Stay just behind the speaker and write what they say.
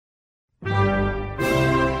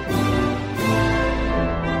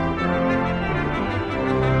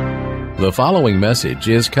The following message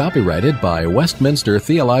is copyrighted by Westminster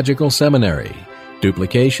Theological Seminary.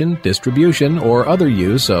 Duplication, distribution, or other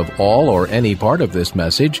use of all or any part of this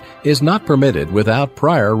message is not permitted without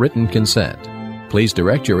prior written consent. Please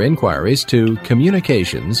direct your inquiries to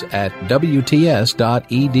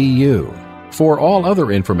communications@wts.edu. For all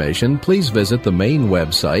other information, please visit the main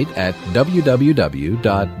website at www.wts.edu.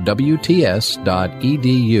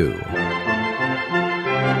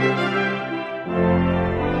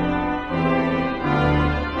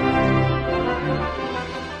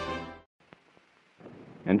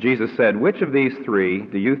 And Jesus said, "Which of these three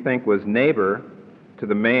do you think was neighbor to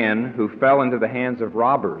the man who fell into the hands of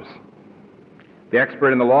robbers?" The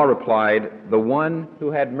expert in the law replied, "The one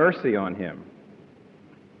who had mercy on him."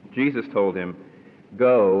 Jesus told him,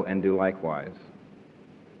 "Go and do likewise."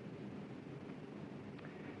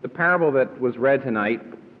 The parable that was read tonight,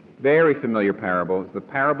 very familiar parable, is the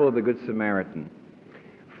parable of the Good Samaritan.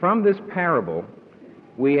 From this parable,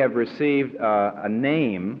 we have received a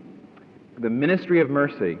name, the ministry of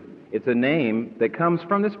mercy. It's a name that comes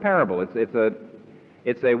from this parable. It's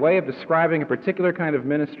a way of describing a particular kind of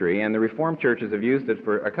ministry, and the Reformed churches have used it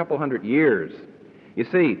for a couple hundred years. You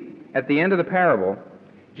see, at the end of the parable,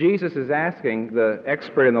 Jesus is asking the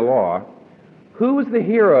expert in the law, who was the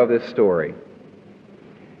hero of this story?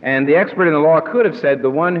 And the expert in the law could have said the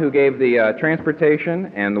one who gave the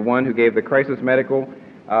transportation, and the one who gave the crisis medical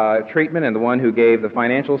treatment, and the one who gave the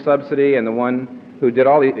financial subsidy, and the one who did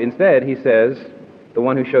all the... Instead, he says, the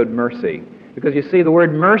one who showed mercy. Because you see, the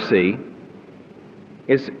word mercy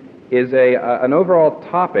is an overall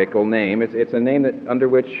topical name. It's a name under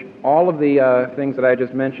which all of the things that I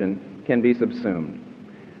just mentioned can be subsumed.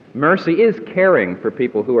 Mercy is caring for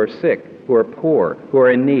people who are sick, who are poor, who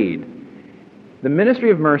are in need. The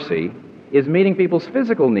ministry of mercy is meeting people's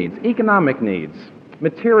physical needs, economic needs,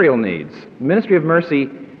 material needs. The ministry of mercy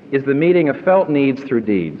is the meeting of felt needs through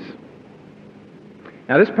deeds.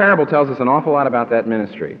 Now, this parable tells us an awful lot about that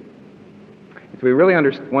ministry. If we really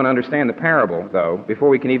want to understand the parable, though, before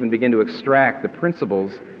we can even begin to extract the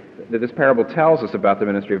principles that this parable tells us about the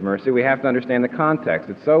ministry of mercy, we have to understand the context.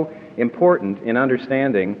 It's so important in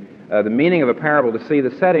understanding the meaning of a parable to see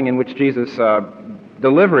the setting in which Jesus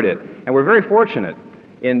delivered it. And we're very fortunate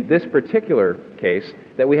in this particular case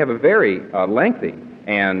that we have a very lengthy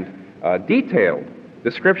and detailed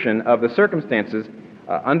description of the circumstances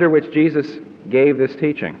under which Jesus gave this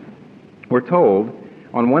teaching. We're told,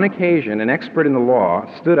 on one occasion, an expert in the law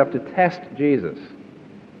stood up to test Jesus.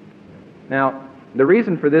 Now, the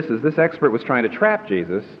reason for this is this expert was trying to trap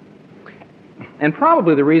Jesus, and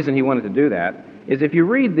probably the reason he wanted to do that is if you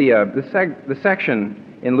read the section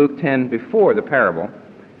in Luke 10 before the parable,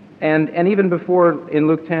 and even before in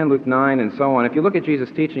Luke 10, Luke 9, and so on, if you look at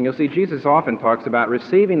Jesus' teaching, you'll see Jesus often talks about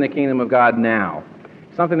receiving the kingdom of God now,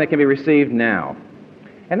 something that can be received now.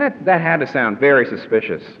 And that had to sound very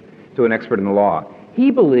suspicious to an expert in the law.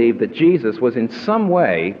 He believed that Jesus was in some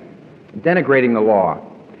way denigrating the law,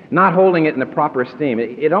 not holding it in the proper esteem.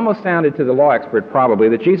 It almost sounded to the law expert probably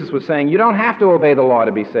that Jesus was saying, you don't have to obey the law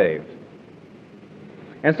to be saved.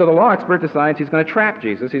 And so the law expert decides he's going to trap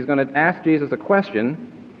Jesus. He's going to ask Jesus a question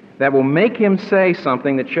that will make him say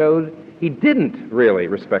something that showed he didn't really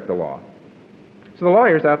respect the law. So the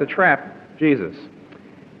lawyer's out to trap Jesus.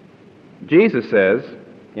 Jesus says,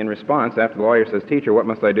 in response, after the lawyer says, "Teacher, what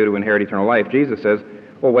must I do to inherit eternal life?" Jesus says,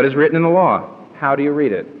 "Well, what is written in the law? How do you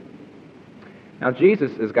read it?" Now,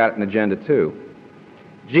 Jesus has got an agenda, too.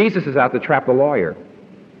 Jesus is out to trap the lawyer.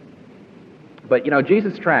 But,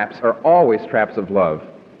 Jesus' traps are always traps of love.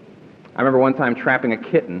 I remember one time trapping a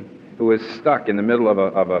kitten who was stuck in the middle of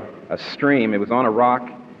a stream. It was on a rock,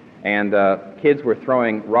 and kids were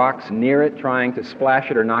throwing rocks near it, trying to splash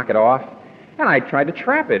it or knock it off. And I tried to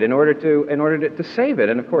trap it in order to save it.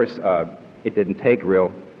 And of course, it didn't take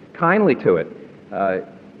real kindly to it.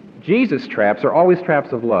 Jesus' traps are always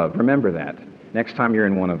traps of love. Remember that next time you're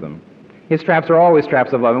in one of them. His traps are always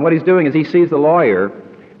traps of love. And what he's doing is he sees the lawyer,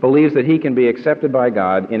 believes that he can be accepted by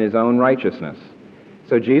God in his own righteousness.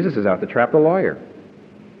 So Jesus is out to trap the lawyer.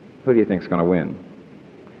 Who do you think is going to win?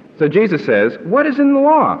 So Jesus says, what is in the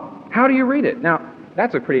law? How do you read it? Now,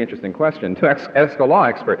 that's a pretty interesting question to ask a law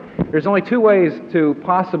expert. There's only two ways to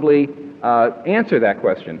possibly answer that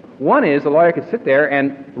question. One is the lawyer could sit there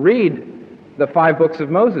and read the 5 books of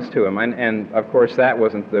Moses to him, and of course that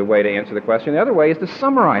wasn't the way to answer the question. The other way is to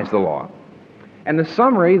summarize the law. And the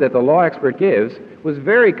summary that the law expert gives was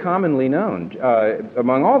very commonly known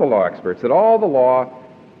among all the law experts, that all the law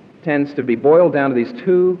tends to be boiled down to these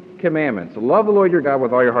 2 commandments. Love the Lord your God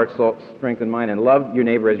with all your heart, soul, strength, and mind, and love your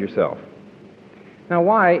neighbor as yourself. Now,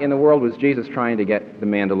 why in the world was Jesus trying to get the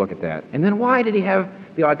man to look at that? And then why did he have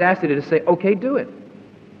the audacity to say, okay, do it.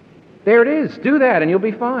 There it is. Do that and you'll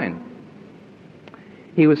be fine.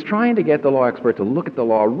 He was trying to get the law expert to look at the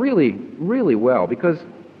law really, really well, because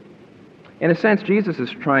in a sense, Jesus is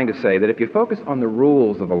trying to say that if you focus on the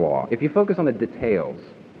rules of the law, if you focus on the details,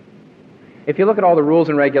 if you look at all the rules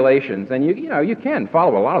and regulations, and you can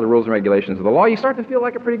follow a lot of the rules and regulations of the law, you start to feel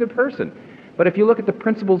like a pretty good person. But if you look at the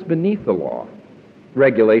principles beneath the law,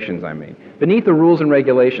 regulations I mean, beneath the rules and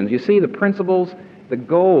regulations, you see the principles, the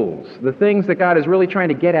goals, the things that God is really trying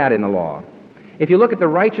to get at in the law. If you look at the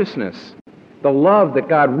righteousness, the love that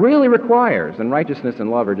God really requires, and righteousness and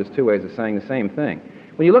love are just two ways of saying the same thing.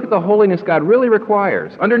 When you look at the holiness God really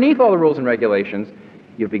requires, underneath all the rules and regulations,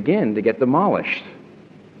 you begin to get demolished.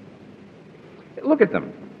 Look at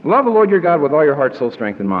them. Love the Lord your God with all your heart, soul,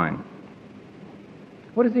 strength, and mind.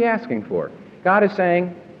 What is he asking for? God is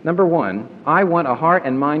saying, number one, I want a heart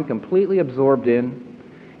and mind completely absorbed in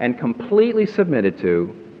and completely submitted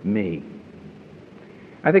to me.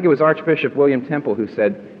 I think it was Archbishop William Temple who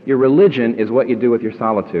said, your religion is what you do with your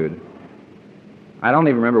solitude. I don't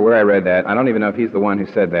even remember where I read that. I don't even know if he's the one who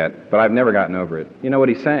said that, but I've never gotten over it. You know what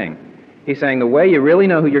he's saying? He's saying the way you really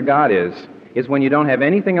know who your God is when you don't have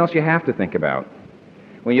anything else you have to think about,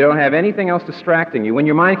 when you don't have anything else distracting you, when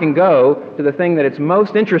your mind can go to the thing that it's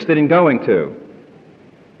most interested in going to.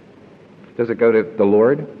 Does it go to the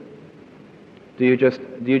Lord? Do you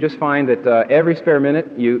just find that every spare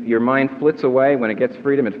minute your mind flits away when it gets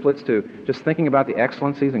freedom? It flits to just thinking about the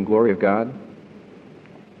excellencies and glory of God?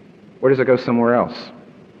 Or does it go somewhere else?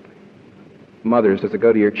 Mothers, does it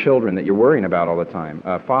go to your children that you're worrying about all the time?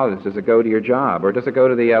 Fathers, does it go to your job? Or does it go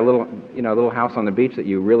to the little house on the beach that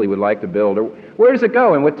you really would like to build? Or where does it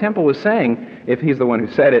go? And what Temple was saying, if he's the one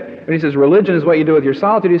who said it, when he says religion is what you do with your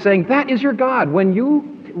solitude, he's saying that is your God. When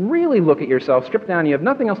you really look at yourself, strip down, you have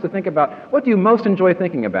nothing else to think about, what do you most enjoy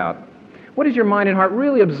thinking about? What is your mind and heart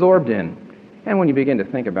really absorbed in? And when you begin to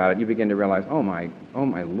think about it, you begin to realize, oh my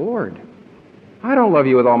Lord, I don't love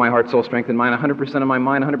you with all my heart, soul, strength, and mind, 100% of my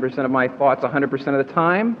mind, 100% of my thoughts, 100% of the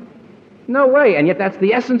time. No way. And yet that's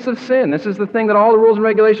the essence of sin. This is the thing that all the rules and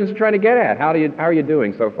regulations are trying to get at. How are you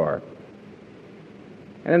doing so far?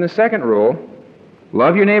 And then the second rule,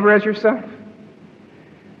 love your neighbor as yourself.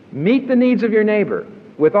 Meet the needs of your neighbor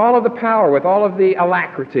with all of the power, with all of the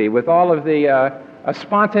alacrity, with all of the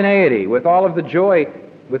spontaneity, with all of the joy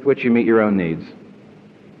with which you meet your own needs.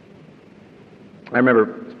 I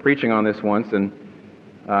remember preaching on this once, and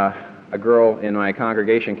a girl in my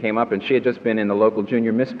congregation came up, and she had just been in the local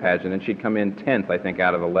junior miss pageant, and she'd come in 10th, I think,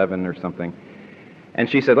 out of 11 or something. And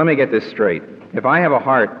she said, let me get this straight. If I have a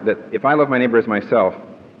heart that, if I love my neighbor as myself,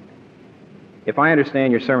 if I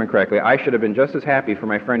understand your sermon correctly, I should have been just as happy for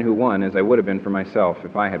my friend who won as I would have been for myself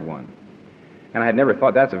if I had won. And I had never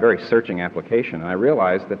thought that's a very searching application. And I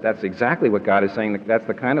realized that that's exactly what God is saying, that that's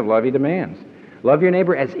the kind of love he demands. Love your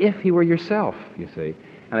neighbor as if he were yourself, you see.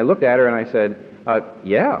 And I looked at her and I said,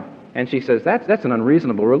 yeah. And she says, that's an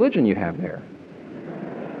unreasonable religion you have there.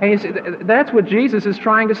 And you see, that's what Jesus is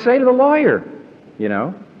trying to say to the lawyer, you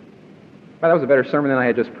know. Well, that was a better sermon than I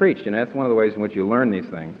had just preached. You know, that's one of the ways in which you learn these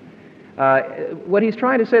things. What he's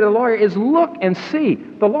trying to say to the lawyer is, look and see.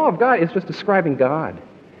 The law of God is just describing God.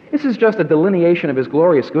 This is just a delineation of his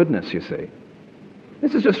glorious goodness, you see.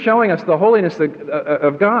 This is just showing us the holiness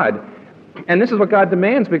of God. And this is what God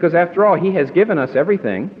demands, because after all, he has given us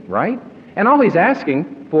everything, right? And all he's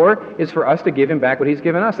asking for is for us to give him back what he's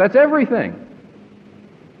given us. That's everything.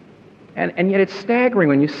 And yet it's staggering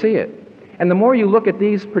when you see it. And the more you look at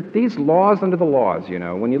these laws under the laws, you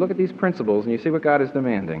know, when you look at these principles and you see what God is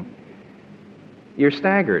demanding, you're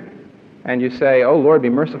staggered. And you say, oh, Lord, be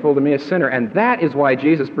merciful to me, a sinner. And that is why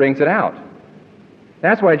Jesus brings it out.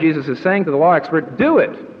 That's why Jesus is saying to the law expert, do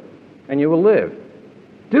it, and you will live.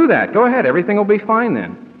 Do that. Go ahead. Everything will be fine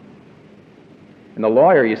then. And the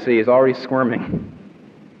lawyer, you see, is already squirming.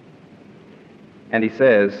 And he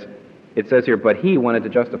says, it says here, but he wanted to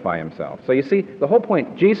justify himself. So you see, the whole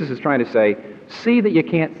point, Jesus is trying to say, see that you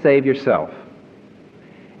can't save yourself.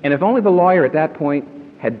 And if only the lawyer at that point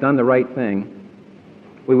had done the right thing,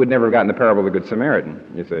 we would never have gotten the parable of the Good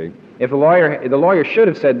Samaritan, you see. If the lawyer should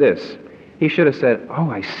have said this. He should have said, oh,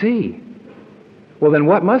 I see. Well, then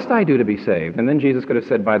what must I do to be saved? And then Jesus could have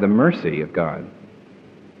said, by the mercy of God.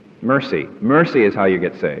 Mercy. Mercy is how you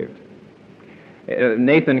get saved.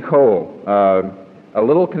 Nathan Cole, a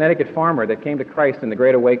little Connecticut farmer that came to Christ in the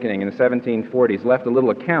Great Awakening in the 1740s, left a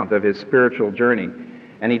little account of his spiritual journey.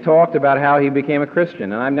 And he talked about how he became a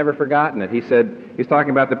Christian, and I've never forgotten it. He said, he's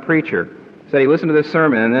talking about the preacher. He said he listened to this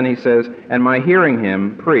sermon, and then he says, and my hearing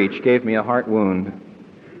him preach gave me a heart wound.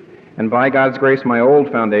 And by God's grace, my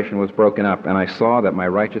old foundation was broken up, and I saw that my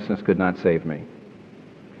righteousness could not save me.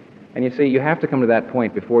 And you see, you have to come to that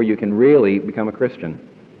point before you can really become a Christian.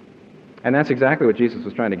 And that's exactly what Jesus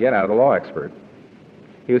was trying to get out of the law expert.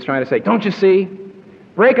 He was trying to say, don't you see?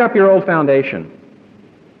 Break up your old foundation.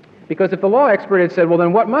 Because if the law expert had said, well,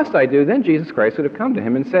 then what must I do? Then Jesus Christ would have come to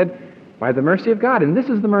him and said, by the mercy of God. And this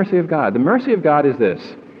is the mercy of God. The mercy of God is this.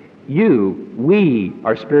 We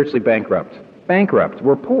are spiritually bankrupt. Bankrupt.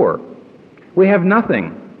 We're poor. We have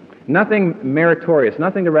nothing meritorious,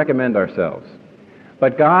 nothing to recommend ourselves.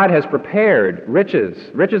 But God has prepared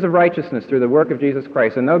riches of righteousness through the work of Jesus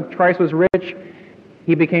Christ. And though Christ was rich,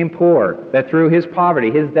 he became poor, that through his poverty,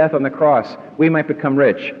 his death on the cross, we might become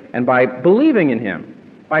rich. And by believing in him,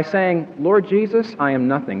 by saying, Lord Jesus, I am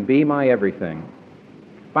nothing, be my everything.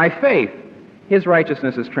 By faith, his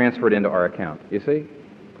righteousness is transferred into our account, you see?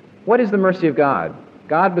 What is the mercy of God?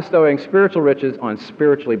 God bestowing spiritual riches on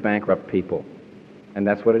spiritually bankrupt people. And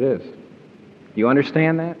that's what it is. Do you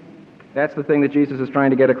understand that? That's the thing that Jesus is trying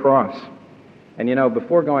to get across. And you know,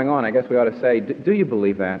 before going on, I guess we ought to say, do you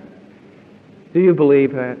believe that? Do you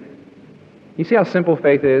believe that? You see how simple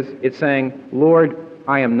faith is? It's saying, Lord,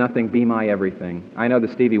 I am nothing, be my everything. I know the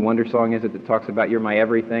Stevie Wonder song is it that talks about you're my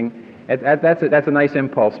everything. That's a nice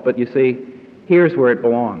impulse, but you see, here's where it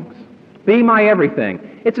belongs. Be my everything.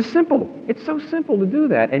 It's so simple to do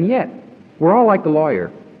that, and yet, we're all like the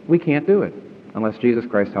lawyer. We can't do it unless Jesus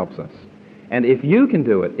Christ helps us. And if you can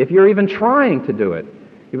do it, if you're even trying to do it,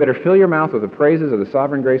 you better fill your mouth with the praises of the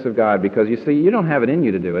sovereign grace of God, because you see, you don't have it in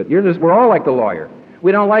you to do it. We're all like the lawyer.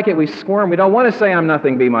 We don't like it, we squirm, we don't want to say I'm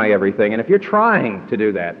nothing, be my everything. And if you're trying to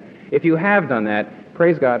do that, if you have done that,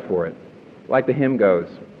 praise God for it. Like the hymn goes,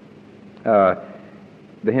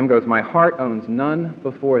 my heart owns none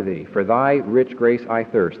before thee, for thy rich grace I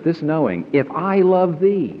thirst. This knowing, if I love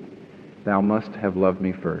thee, thou must have loved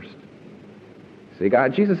me first. See,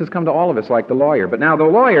 Jesus has come to all of us like the lawyer. But now the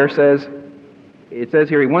lawyer says, it says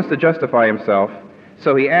here he wants to justify himself,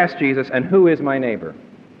 so he asks Jesus, and who is my neighbor?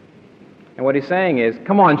 And what he's saying is,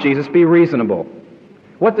 come on, Jesus, be reasonable.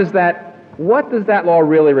 What does that law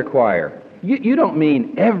really require? You don't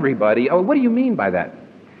mean everybody. Oh, what do you mean by that?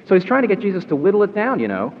 So he's trying to get Jesus to whittle it down, you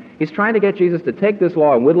know. He's trying to get Jesus to take this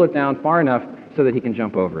law and whittle it down far enough so that he can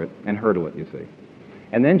jump over it and hurdle it, you see.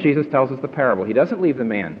 And then Jesus tells us the parable. He doesn't leave the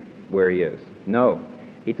man where he is. No.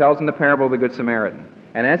 He tells him the parable of the Good Samaritan.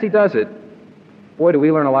 And as he does it, boy, do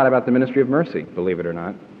we learn a lot about the ministry of mercy, believe it or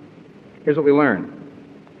not. Here's what we learn.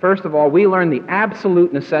 First of all, we learn the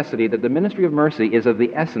absolute necessity that the ministry of mercy is of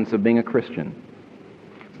the essence of being a Christian.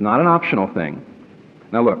 It's not an optional thing.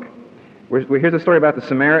 Now look, here's a story about the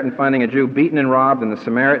Samaritan finding a Jew beaten and robbed, and the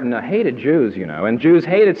Samaritan hated Jews, you know, and Jews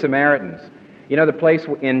hated Samaritans. You know the place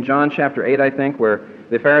in John chapter 8, I think, where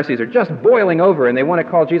the Pharisees are just boiling over and they want to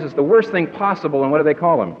call Jesus the worst thing possible, and what do they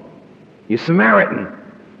call him? You Samaritan.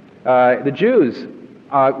 The Jews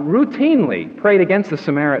routinely prayed against the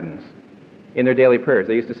Samaritans in their daily prayers.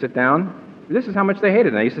 They used to sit down. This is how much they hated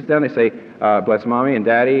them. They used to sit down, they say, bless Mommy and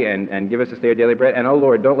Daddy, and give us this day our daily bread, and oh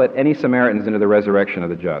Lord, don't let any Samaritans into the resurrection of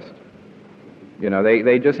the just. You know,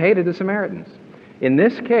 they just hated the Samaritans. In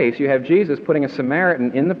this case, you have Jesus putting a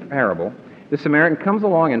Samaritan in the parable. The Samaritan comes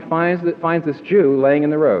along and finds this Jew laying in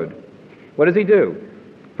the road. What does he do?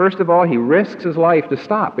 First of all, he risks his life to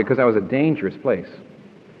stop, because that was a dangerous place.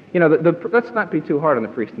 You know, let's not be too hard on the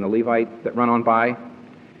priest and the Levite that run on by.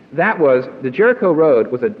 The Jericho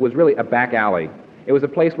Road was really a back alley. It was a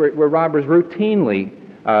place where robbers routinely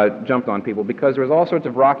jumped on people, because there was all sorts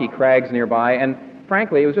of rocky crags nearby, and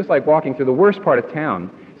frankly, it was just like walking through the worst part of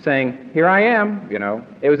town, saying, here I am, you know.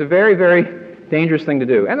 It was a very, very dangerous thing to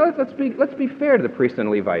do. And let's be fair to the priest and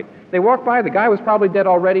Levite. They walked by, the guy was probably dead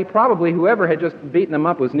already, probably whoever had just beaten him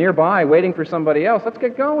up was nearby, waiting for somebody else. Let's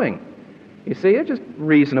get going. You see, they're just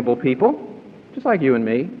reasonable people, just like you and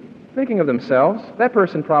me, thinking of themselves. That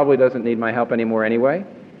person probably doesn't need my help anymore anyway.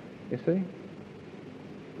 You see?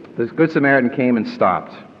 The Good Samaritan came and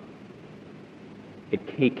stopped.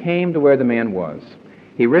 He came to where the man was.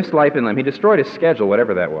 He risked life and limb. He destroyed his schedule,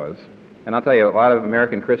 whatever that was. And I'll tell you, a lot of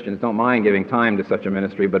American Christians don't mind giving time to such a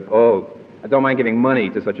ministry, but I don't mind giving money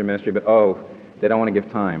to such a ministry, but they don't want to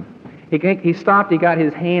give time. He stopped, he got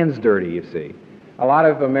his hands dirty, you see. A lot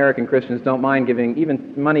of American Christians don't mind giving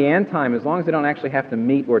even money and time as long as they don't actually have to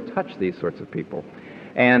meet or touch these sorts of people.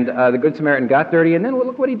 And the Good Samaritan got dirty, and then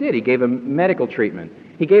look what he did. He gave him medical treatment.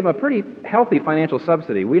 He gave him a pretty healthy financial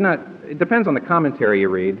subsidy. It depends on the commentary you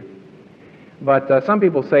read. But some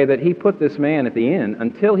people say that he put this man at the inn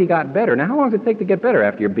until he got better. Now, how long does it take to get better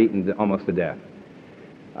after you're beaten almost to death?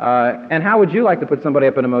 And how would you like to put somebody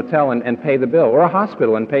up in a motel and pay the bill, or a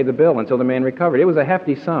hospital and pay the bill until the man recovered? It was a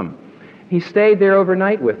hefty sum. He stayed there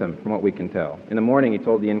overnight with him, from what we can tell. In the morning, he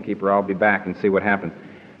told the innkeeper, I'll be back and see what happened.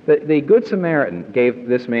 The Good Samaritan gave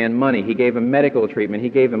this man money. He gave him medical treatment. He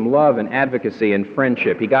gave him love and advocacy and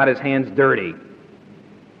friendship. He got his hands dirty.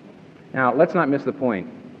 Now, let's not miss the point.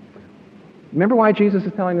 Remember why Jesus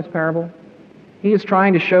is telling this parable? He is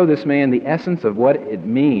trying to show this man the essence of what it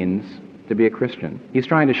means to be a Christian. He's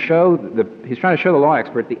trying to show the law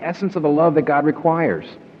expert the essence of the love that God requires.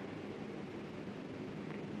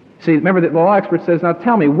 See, remember that the law expert says, now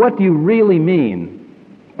tell me, what do you really mean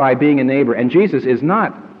by being a neighbor? And Jesus is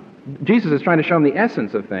trying to show him the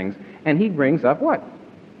essence of things, and he brings up what?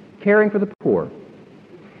 Caring for the poor.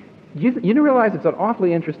 You realize it's an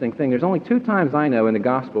awfully interesting thing. There's only 2 times I know in the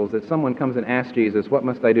Gospels that someone comes and asks Jesus, what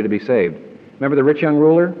must I do to be saved? Remember the rich young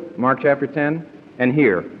ruler, Mark chapter 10? And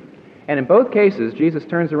here. And in both cases, Jesus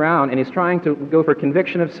turns around and he's trying to go for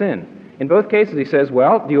conviction of sin. In both cases, he says,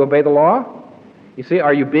 well, do you obey the law? You see,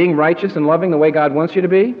 are you being righteous and loving the way God wants you to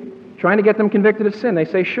be? Trying to get them convicted of sin. They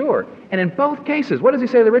say, sure. And in both cases, what does he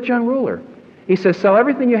say to the rich young ruler? He says, sell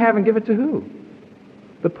everything you have and give it to who?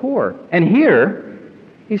 The poor. And here,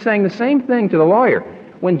 he's saying the same thing to the lawyer.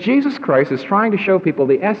 When Jesus Christ is trying to show people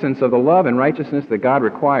the essence of the love and righteousness that God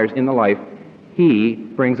requires in the life, he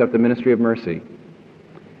brings up the ministry of mercy.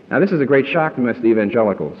 Now, this is a great shock to most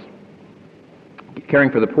evangelicals. Caring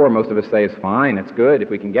for the poor, most of us say, is fine, it's good if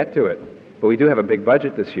we can get to it. But we do have a big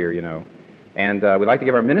budget this year, you know. And we'd like to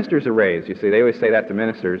give our ministers a raise. You see, they always say that to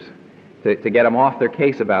ministers to get them off their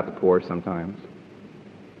case about the poor sometimes.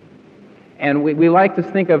 And we like to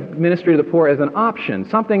think of ministry to the poor as an option,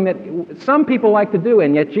 something that some people like to do,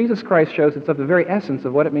 and yet Jesus Christ shows it's of the very essence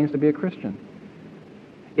of what it means to be a Christian.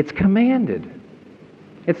 It's commanded.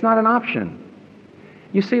 It's not an option.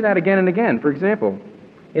 You see that again and again. For example,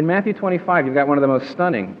 in Matthew 25, you've got one of the most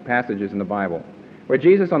stunning passages in the Bible, where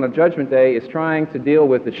Jesus on the Judgment Day is trying to deal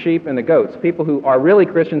with the sheep and the goats, people who are really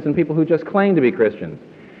Christians and people who just claim to be Christians.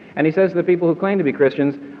 And he says to the people who claim to be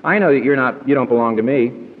Christians, I know that you don't belong to me,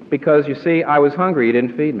 because, you see, I was hungry, you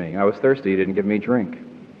didn't feed me. I was thirsty, you didn't give me drink.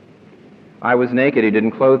 I was naked, you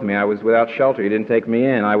didn't clothe me. I was without shelter, you didn't take me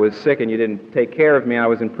in. I was sick, and you didn't take care of me. I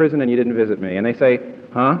was in prison, and you didn't visit me. And they say,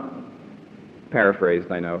 huh?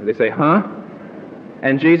 Paraphrased, I know. They say, huh?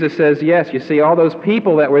 And Jesus says, yes, you see, all those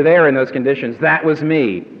people that were there in those conditions, that was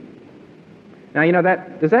me. Now, you know,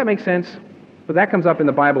 does that make sense? But that comes up in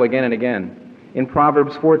the Bible again and again. In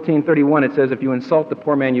Proverbs 14:31, it says, if you insult the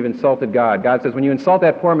poor man, you've insulted God. God says, when you insult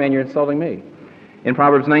that poor man, you're insulting me. In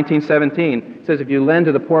Proverbs 19:17, it says, if you lend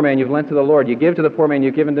to the poor man, you've lent to the Lord. You give to the poor man,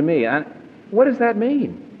 you've given to me. And what does that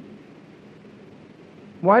mean?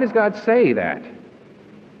 Why does God say that?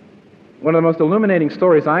 One of the most illuminating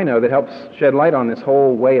stories I know that helps shed light on this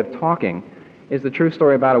whole way of talking is the true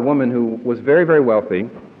story about a woman who was very, very wealthy.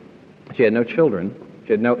 She had no children.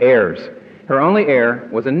 She had no heirs. Her only heir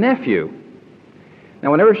was a nephew. Now,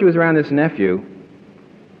 whenever she was around this nephew,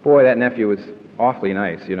 boy, that nephew was awfully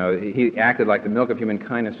nice. You know, he acted like the milk of human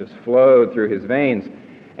kindness just flowed through his veins.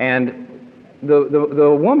 And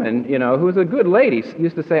the woman, you know, who was a good lady,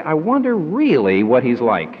 used to say, I wonder really what he's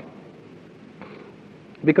like.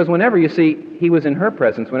 Because whenever, you see, he was in her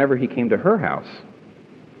presence, whenever he came to her house,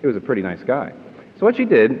 he was a pretty nice guy. So what she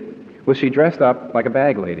did was she dressed up like a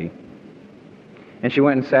bag lady. And she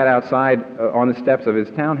went and sat outside on the steps of his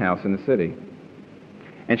townhouse in the city.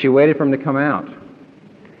 And she waited for him to come out.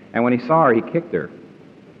 And when he saw her, he kicked her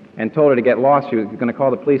and told her to get lost. She was going to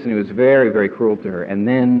call the police, and he was very, very cruel to her. And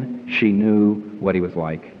then she knew what he was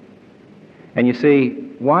like. And you see,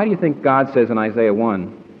 why do you think God says in Isaiah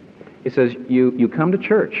 1, it says, you come to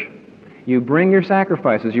church, you bring your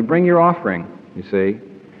sacrifices, you bring your offering, you see,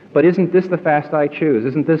 but isn't this the fast I choose?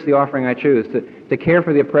 Isn't this the offering I choose? To care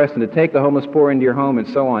for the oppressed and to take the homeless poor into your home and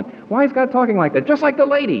so on. Why is God talking like that? Just like the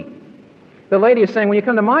lady. The lady is saying, when you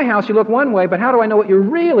come to my house, you look one way, but how do I know what you're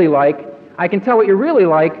really like? I can tell what you're really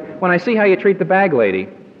like when I see how you treat the bag lady.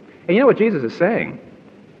 And you know what Jesus is saying?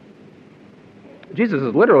 Jesus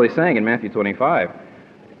is literally saying in Matthew 25,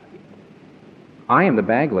 I am the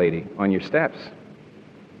bag lady on your steps.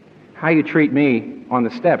 How you treat me on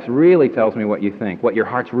the steps really tells me what you think, what your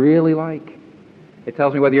heart's really like. It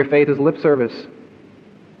tells me whether your faith is lip service.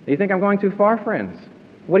 Do you think I'm going too far, friends?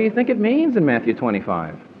 What do you think it means in Matthew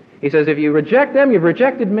 25? He says, if you reject them, you've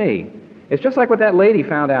rejected me. It's just like what that lady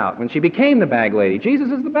found out when she became the bag lady.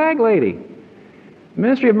 Jesus is the bag lady. The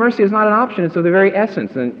ministry of mercy is not an option. It's of the very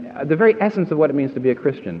essence, and the very essence of what it means to be a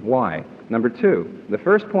Christian. Why? Number 2, the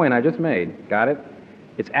first point I just made, got it?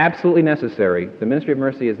 It's absolutely necessary. The ministry of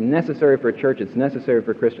mercy is necessary for a church. It's necessary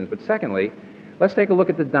for Christians. But secondly, let's take a look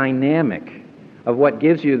at the dynamic of what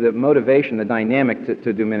gives you the motivation, the dynamic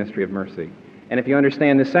to do ministry of mercy. And if you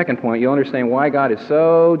understand this second point, you'll understand why God is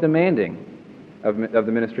so demanding of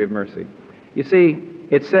the ministry of mercy. You see,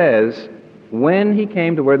 It says, when he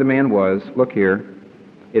came to where the man was, look here,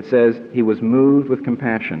 it says he was moved with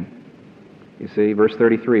compassion. You see, verse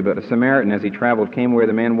 33, but a Samaritan, as he traveled, came where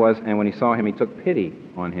the man was, and when he saw him, he took pity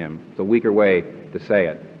on him. It's a weaker way to say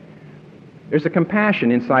it. There's a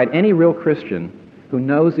compassion inside any real Christian who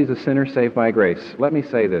knows he's a sinner saved by grace. Let me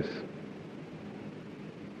say this.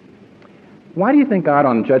 Why do you think God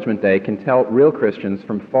on Judgment Day can tell real Christians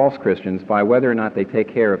from false Christians by whether or not they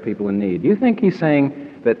take care of people in need? Do you think he's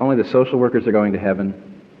saying that only the social workers are going to heaven?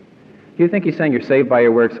 Do you think he's saying you're saved by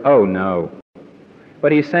your works? Oh, no.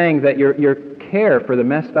 But he's saying that your care for the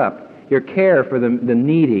messed up, your care for the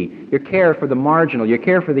needy, your care for the marginal, your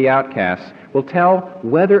care for the outcasts will tell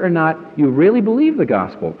whether or not you really believe the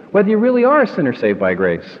gospel, whether you really are a sinner saved by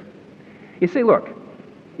grace. You see, look,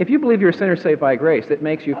 if you believe you're a sinner saved by grace, it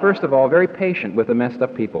makes you, first of all, very patient with the messed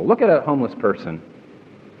up people. Look at a homeless person.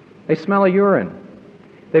 They smell of urine.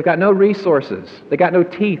 They've got no resources. They got no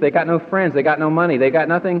teeth. They got no friends. They got no money. They got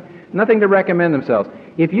nothing to recommend themselves.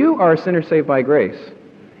 If you are a sinner saved by grace,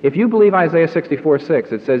 if you believe Isaiah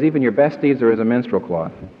 64:6, it says even your best deeds are as a menstrual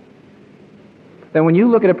cloth, then when you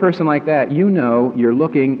look at a person like that, you know you're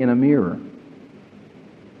looking in a mirror.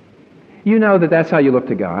 You know that that's how you look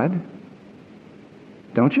to God.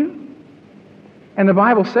 Don't you? And the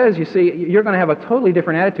Bible says, you see, you're going to have a totally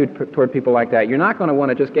different attitude toward people like that. You're not going to want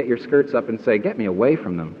to just get your skirts up and say, get me away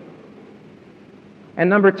from them. And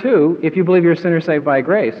number two, if you believe you're a sinner saved by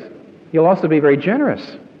grace, you'll also be very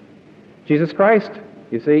generous. Jesus Christ,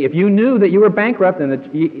 you see, if you knew that you were bankrupt and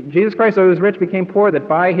that Jesus Christ, though he was rich, became poor, that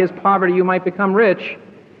by his poverty you might become rich,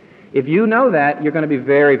 if you know that, you're going to be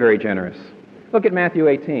very, very generous. Look at Matthew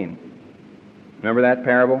 18. Remember that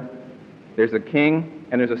parable? There's a king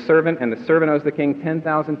and there's a servant, and the servant owes the king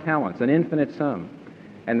 10,000 talents, an infinite sum.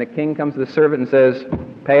 And the king comes to the servant and says,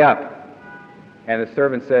 pay up. And the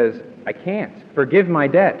servant says, I can't. Forgive my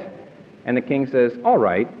debt. And the king says, all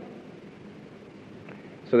right.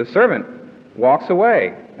 So the servant walks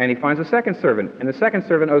away, and he finds a second servant. And the second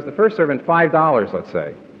servant owes the first servant $5, let's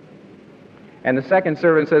say. And the second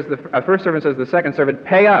servant says, the first servant says to the second servant,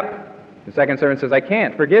 pay up. The second servant says, I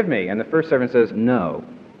can't. Forgive me. And the first servant says, no.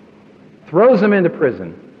 Throws him into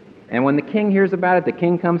prison. And when the king hears about it, the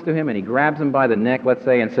king comes to him and he grabs him by the neck, let's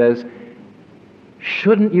say, and says,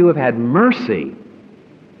 shouldn't you have had mercy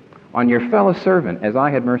on your fellow servant as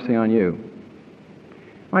I had mercy on you?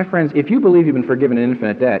 My friends, if you believe you've been forgiven an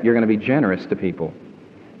infinite debt, you're going to be generous to people.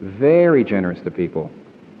 Very generous to people.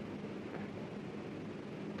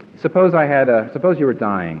 Suppose you were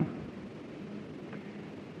dying,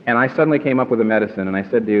 and I suddenly came up with a medicine, and I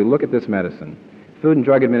said to you, look at this medicine. Food and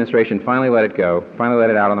Drug Administration finally let it go, finally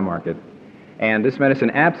let it out on the market. And this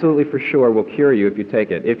medicine absolutely for sure will cure you if you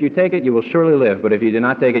take it. If you take it, you will surely live, but if you do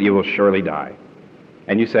not take it, you will surely die.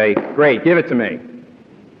 And you say, great, give it to me.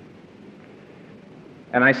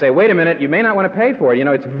 And I say, wait a minute, you may not want to pay for it. You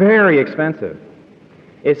know, it's very expensive.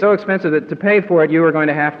 It's so expensive that to pay for it, you are going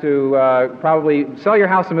to have to probably sell your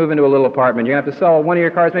house and move into a little apartment. You're going to have to sell one of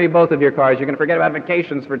your cars, maybe both of your cars. You're going to forget about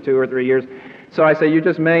vacations for 2 or 3 years. So I say, you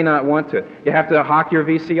just may not want to. You have to hock your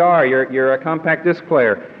VCR, your compact disc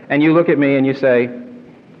player. And you look at me and you say,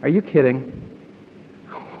 are you kidding?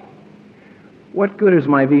 What good is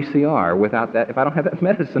my VCR without that? If I don't have that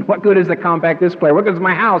medicine, what good is the compact disc player? What good is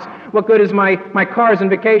my house? What good is my cars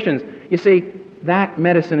and vacations? You see, that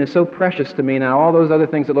medicine is so precious to me now. All those other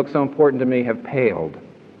things that look so important to me have paled.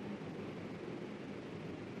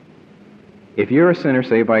 If you're a sinner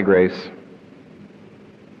saved by grace,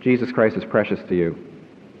 Jesus Christ is precious to you.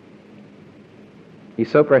 He's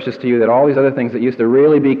so precious to you that all these other things that used to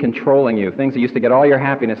really be controlling you, things that used to get all your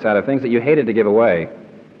happiness out of, things that you hated to give away,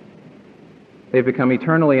 they've become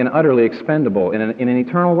eternally and utterly expendable in an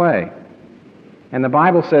eternal way. And the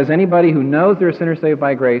Bible says anybody who knows they're a sinner saved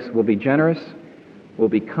by grace will be generous, will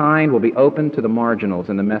be kind, will be open to the marginals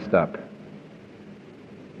and the messed up.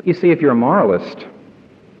 You see, if you're a moralist,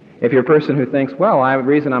 if you're a person who thinks, well, the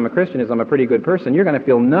reason I'm a Christian is I'm a pretty good person, you're going to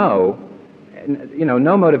feel no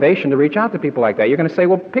motivation to reach out to people like that. You're going to say,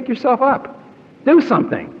 well, pick yourself up. Do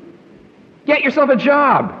something. Get yourself a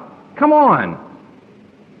job. Come on.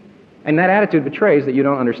 And that attitude betrays that you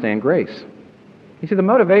don't understand grace. You see, the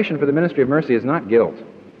motivation for the ministry of mercy is not guilt.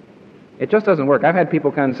 It just doesn't work. I've had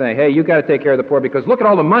people come and say, hey, you've got to take care of the poor because look at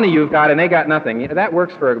all the money you've got and they got nothing. That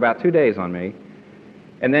works for about 2 days on me.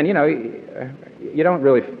 And then, you don't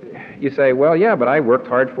really, you say, well, yeah, but I worked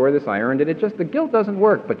hard for this, I earned it. The guilt doesn't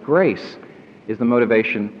work, but grace is the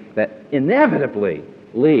motivation that inevitably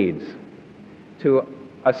leads to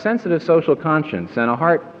a sensitive social conscience and a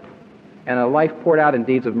heart and a life poured out in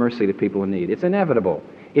deeds of mercy to people in need. It's inevitable.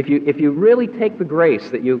 If you really take the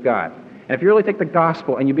grace that you've got And if you really take the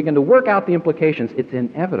gospel and you begin to work out the implications, it's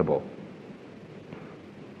inevitable.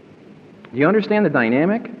 Do you understand the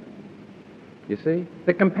dynamic? You see?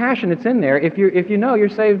 The compassion that's in there if you know you're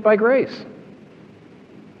saved by grace.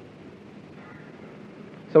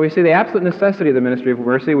 So we see the absolute necessity of the ministry of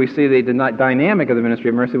mercy. We see the dynamic of the ministry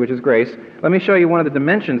of mercy, which is grace. Let me show you one of the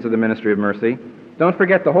dimensions of the ministry of mercy. Don't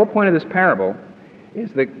forget, the whole point of this parable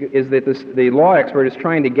is that the law expert is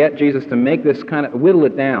trying to get Jesus to make this kind of, whittle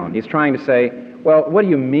it down. He's trying to say, well, what do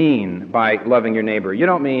you mean by loving your neighbor? You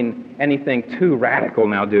don't mean anything too radical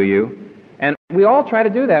now, do you? And we all try to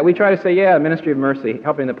do that. We try to say, yeah, ministry of mercy,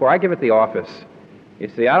 helping the poor. I give it the office. You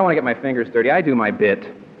see, I don't want to get my fingers dirty. I do my bit.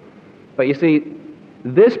 But you see,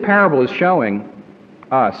 this parable is showing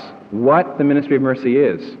us what the ministry of mercy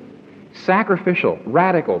is. Sacrificial,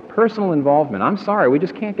 radical, personal involvement. I'm sorry, we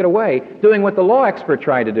just can't get away doing what the law expert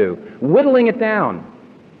tried to do, whittling it down,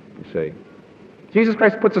 you see. Jesus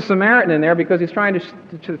Christ puts a Samaritan in there because he's trying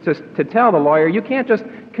to tell the lawyer, you can't just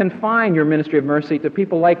confine your ministry of mercy to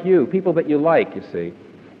people like you, people that you like, you see.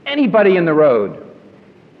 Anybody in the road,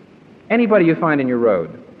 anybody you find in your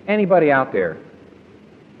road, anybody out there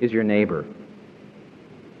is your neighbor.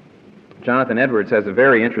 Jonathan Edwards has a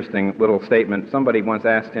very interesting little statement. Somebody once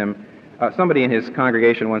asked him, somebody in his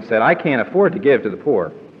congregation once said, I can't afford to give to the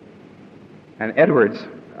poor. And Edwards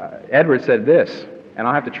said this, and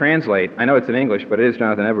I'll have to translate. I know it's in English, but it is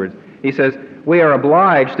Jonathan Edwards. He says, we are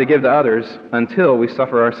obliged to give to others until we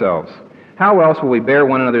suffer ourselves. How else will we bear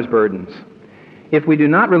one another's burdens? If we do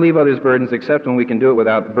not relieve others' burdens except when we can do it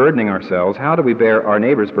without burdening ourselves, how do we bear our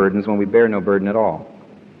neighbor's burdens when we bear no burden at all?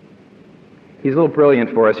 He's a little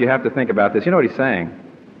brilliant for us. You have to think about this. You know what he's saying?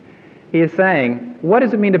 He is saying, what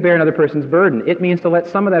does it mean to bear another person's burden? It means to let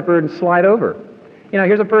some of that burden slide over. You know,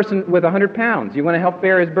 here's a person with 100 pounds. You want to help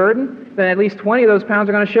bear his burden? Then at least 20 of those pounds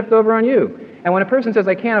are going to shift over on you. And when a person says,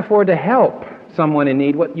 I can't afford to help someone in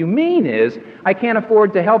need, what you mean is, I can't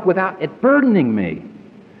afford to help without it burdening me.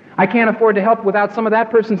 I can't afford to help without some of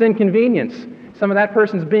that person's inconvenience, some of that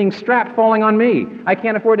person's being strapped falling on me. I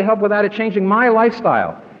can't afford to help without it changing my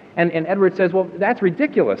lifestyle. And Edwards says, well, that's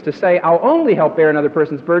ridiculous to say I'll only help bear another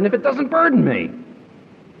person's burden if it doesn't burden me.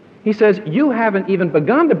 He says, you haven't even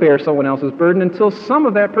begun to bear someone else's burden until some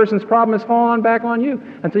of that person's problem has fallen back on you,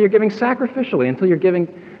 until you're giving sacrificially,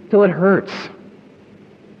 until it hurts.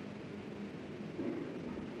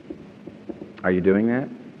 Are you doing that?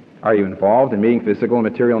 Are you involved in meeting physical and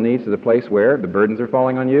material needs to the place where the burdens are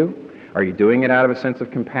falling on you? Are you doing it out of a sense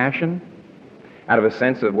of compassion? Out of a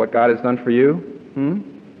sense of what God has done for you?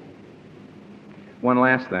 One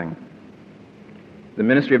last thing. The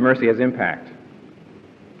ministry of mercy has impact.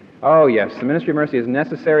 Oh, yes, the ministry of mercy is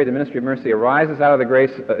necessary. The ministry of mercy arises out of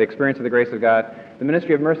the experience of the grace of God. The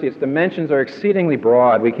ministry of mercy, its dimensions are exceedingly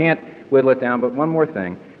broad. We can't whittle it down, but one more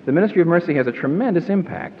thing. The ministry of mercy has a tremendous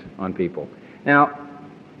impact on people. Now,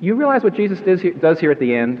 you realize what Jesus does here at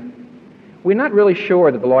the end? We're not really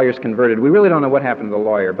sure that the lawyer's converted. We really don't know what happened to the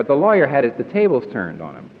lawyer, but the lawyer had the tables turned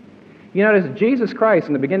on him. You notice Jesus Christ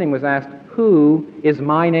in the beginning was asked, who is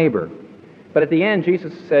my neighbor? But at the end,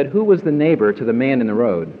 Jesus said, who was the neighbor to the man in the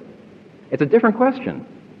road? It's a different question.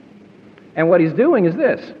 And what he's doing is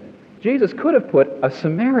this. Jesus could have put a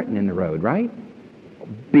Samaritan in the road, right?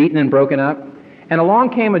 Beaten and broken up. And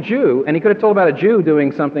along came a Jew, and he could have told about a Jew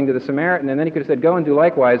doing something to the Samaritan, and then he could have said, go and do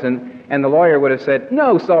likewise, and the lawyer would have said,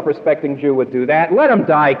 no self-respecting Jew would do that. Let him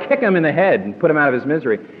die, kick him in the head, and put him out of his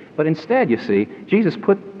misery. But instead, you see, Jesus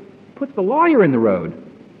puts the lawyer in the road.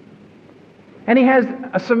 And he has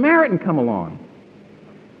a Samaritan come along.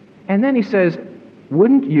 And then he says,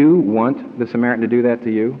 wouldn't you want the Samaritan to do that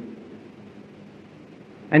to you?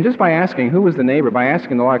 And just by asking who was the neighbor, by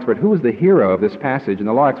asking the law expert who was the hero of this passage, and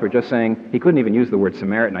the law expert just saying, he couldn't even use the word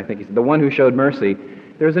Samaritan, I think he said, the one who showed mercy,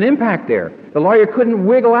 there's an impact there. The lawyer couldn't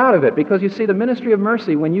wiggle out of it, because you see, the ministry of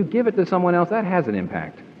mercy, when you give it to someone else, that has an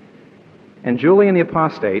impact. And Julian the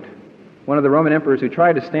Apostate, one of the Roman emperors who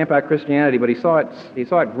tried to stamp out Christianity, but he saw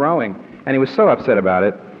it growing, and he was so upset about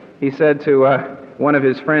it, he said to one of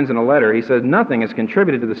his friends in a letter, he said, nothing has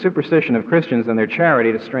contributed to the superstition of Christians than their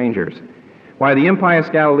charity to strangers. Why, the impious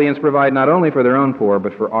Galileans provide not only for their own poor,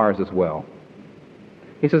 but for ours as well.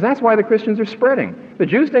 He says, that's why the Christians are spreading. The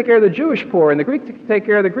Jews take care of the Jewish poor, and the Greeks take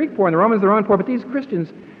care of the Greek poor, and the Romans their own poor, but these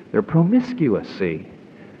Christians, they're promiscuous, see,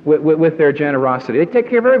 with their generosity. They take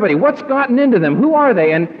care of everybody. What's gotten into them? Who are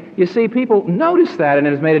they? And you see, people notice that, and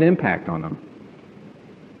it has made an impact on them.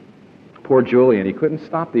 Poor Julian, he couldn't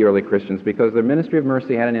stop the early Christians because their ministry of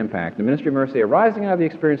mercy had an impact. The ministry of mercy arising out of the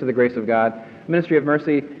experience of the grace of God, a ministry of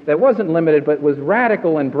mercy that wasn't limited but was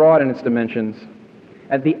radical and broad in its dimensions.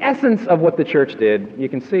 At the essence of what the church did, you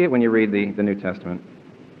can see it when you read the New Testament.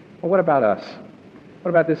 Well, what about us? What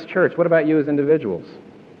about this church? What about you as individuals?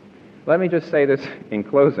 Let me just say this in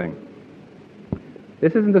closing.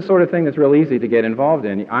 This isn't the sort of thing that's real easy to get involved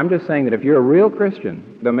in. I'm just saying that if you're a real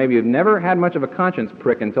Christian, though maybe you've never had much of a conscience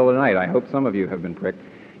prick until tonight, I hope some of you have been pricked,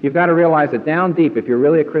 you've got to realize that down deep, if you're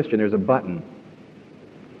really a Christian, there's a button.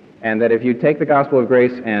 And that if you take the gospel of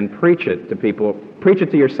grace and preach it to people, preach it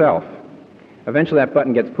to yourself, eventually that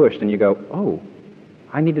button gets pushed and you go, oh,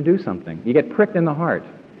 I need to do something. You get pricked in the heart.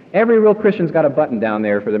 Every real Christian's got a button down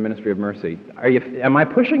there for the ministry of mercy. Am I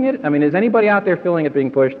pushing it? I mean, is anybody out there feeling it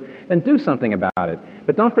being pushed? Then do something about it.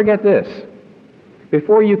 But don't forget this.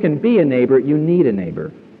 Before you can be a neighbor, you need a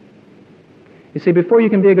neighbor. You see, before you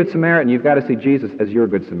can be a good Samaritan, you've got to see Jesus as your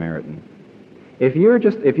good Samaritan. If you're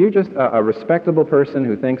just a respectable person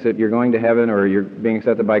who thinks that you're going to heaven or you're being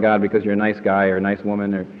accepted by God because you're a nice guy or a nice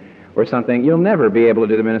woman or something, you'll never be able to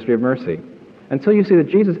do the ministry of mercy until you see that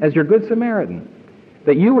Jesus as your good Samaritan,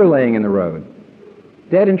 that you were laying in the road,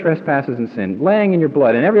 dead in trespasses and sin, laying in your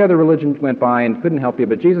blood, and every other religion went by and couldn't help you,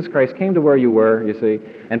 but Jesus Christ came to where you were, you see,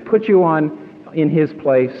 and put you on in His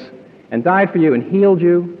place, and died for you and healed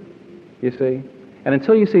you, you see. And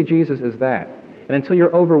until you see Jesus as that, and until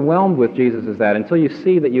you're overwhelmed with Jesus as that, until you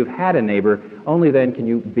see that you've had a neighbor, only then can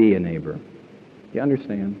you be a neighbor. You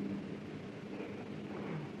understand?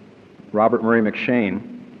 Robert Murray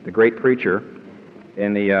McCheyne, the great preacher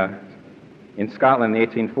in Scotland in the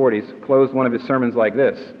 1840s, closed one of his sermons like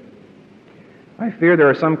this: I fear there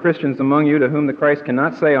are some Christians among you to whom the Christ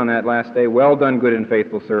cannot say on that last day, well done, good and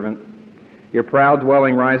faithful servant. Your proud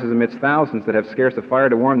dwelling rises amidst thousands that have scarce a fire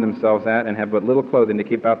to warm themselves at and have but little clothing to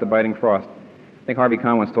keep out the biting frost. I think Harvey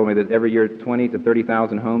Kahn once told me that every year 20 to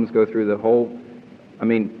 30,000 homes go through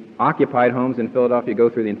occupied homes in Philadelphia go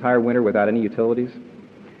through the entire winter without any utilities.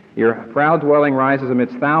 Your proud dwelling rises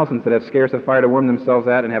amidst thousands that have scarce a fire to warm themselves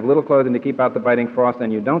at and have little clothing to keep out the biting frost,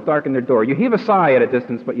 and you don't darken their door. You heave a sigh at a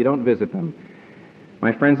distance, but you don't visit them.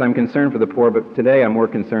 My friends, I'm concerned for the poor, but today I'm more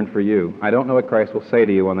concerned for you. I don't know what Christ will say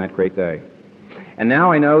to you on that great day. And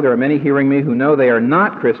now I know there are many hearing me who know they are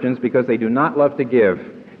not Christians because they do not love to give.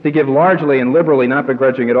 To give largely and liberally, not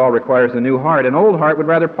begrudging at all, requires a new heart. An old heart would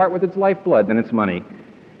rather part with its lifeblood than its money.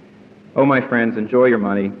 Oh, my friends, enjoy your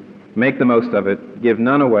money. Make the most of it. Give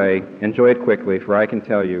none away. Enjoy it quickly, for I can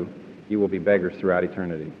tell you, you will be beggars throughout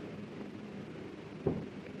eternity.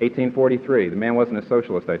 1843. The man wasn't a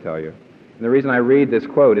socialist, I tell you. And the reason I read this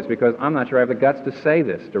quote is because I'm not sure I have the guts to say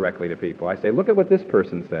this directly to people. I say, look at what this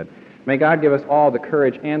person said. May God give us all the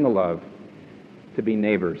courage and the love to be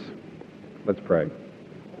neighbors. Let's pray.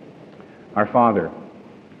 Our Father,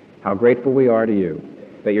 how grateful we are to you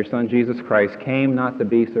that your Son Jesus Christ came not to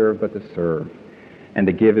be served but to serve, and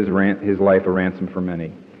to give his life a ransom for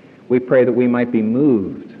many. We pray that we might be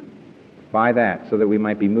moved by that, so that we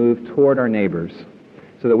might be moved toward our neighbors,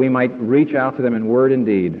 so that we might reach out to them in word and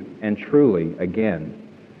deed, and truly, again,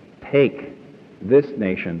 take this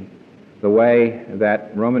nation the way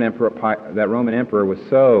that Roman Emperor was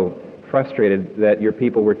so frustrated that your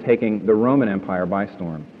people were taking the Roman Empire by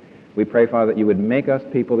storm. We pray, Father, that you would make us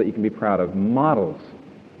people that you can be proud of, models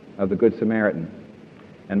of the Good Samaritan,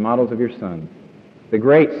 and models of your Son, the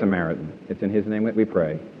great Samaritan. It's in his name that we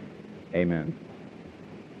pray. Amen.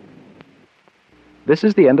 This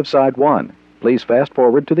is the end of side 1. Please fast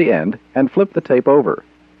forward to the end and flip the tape over.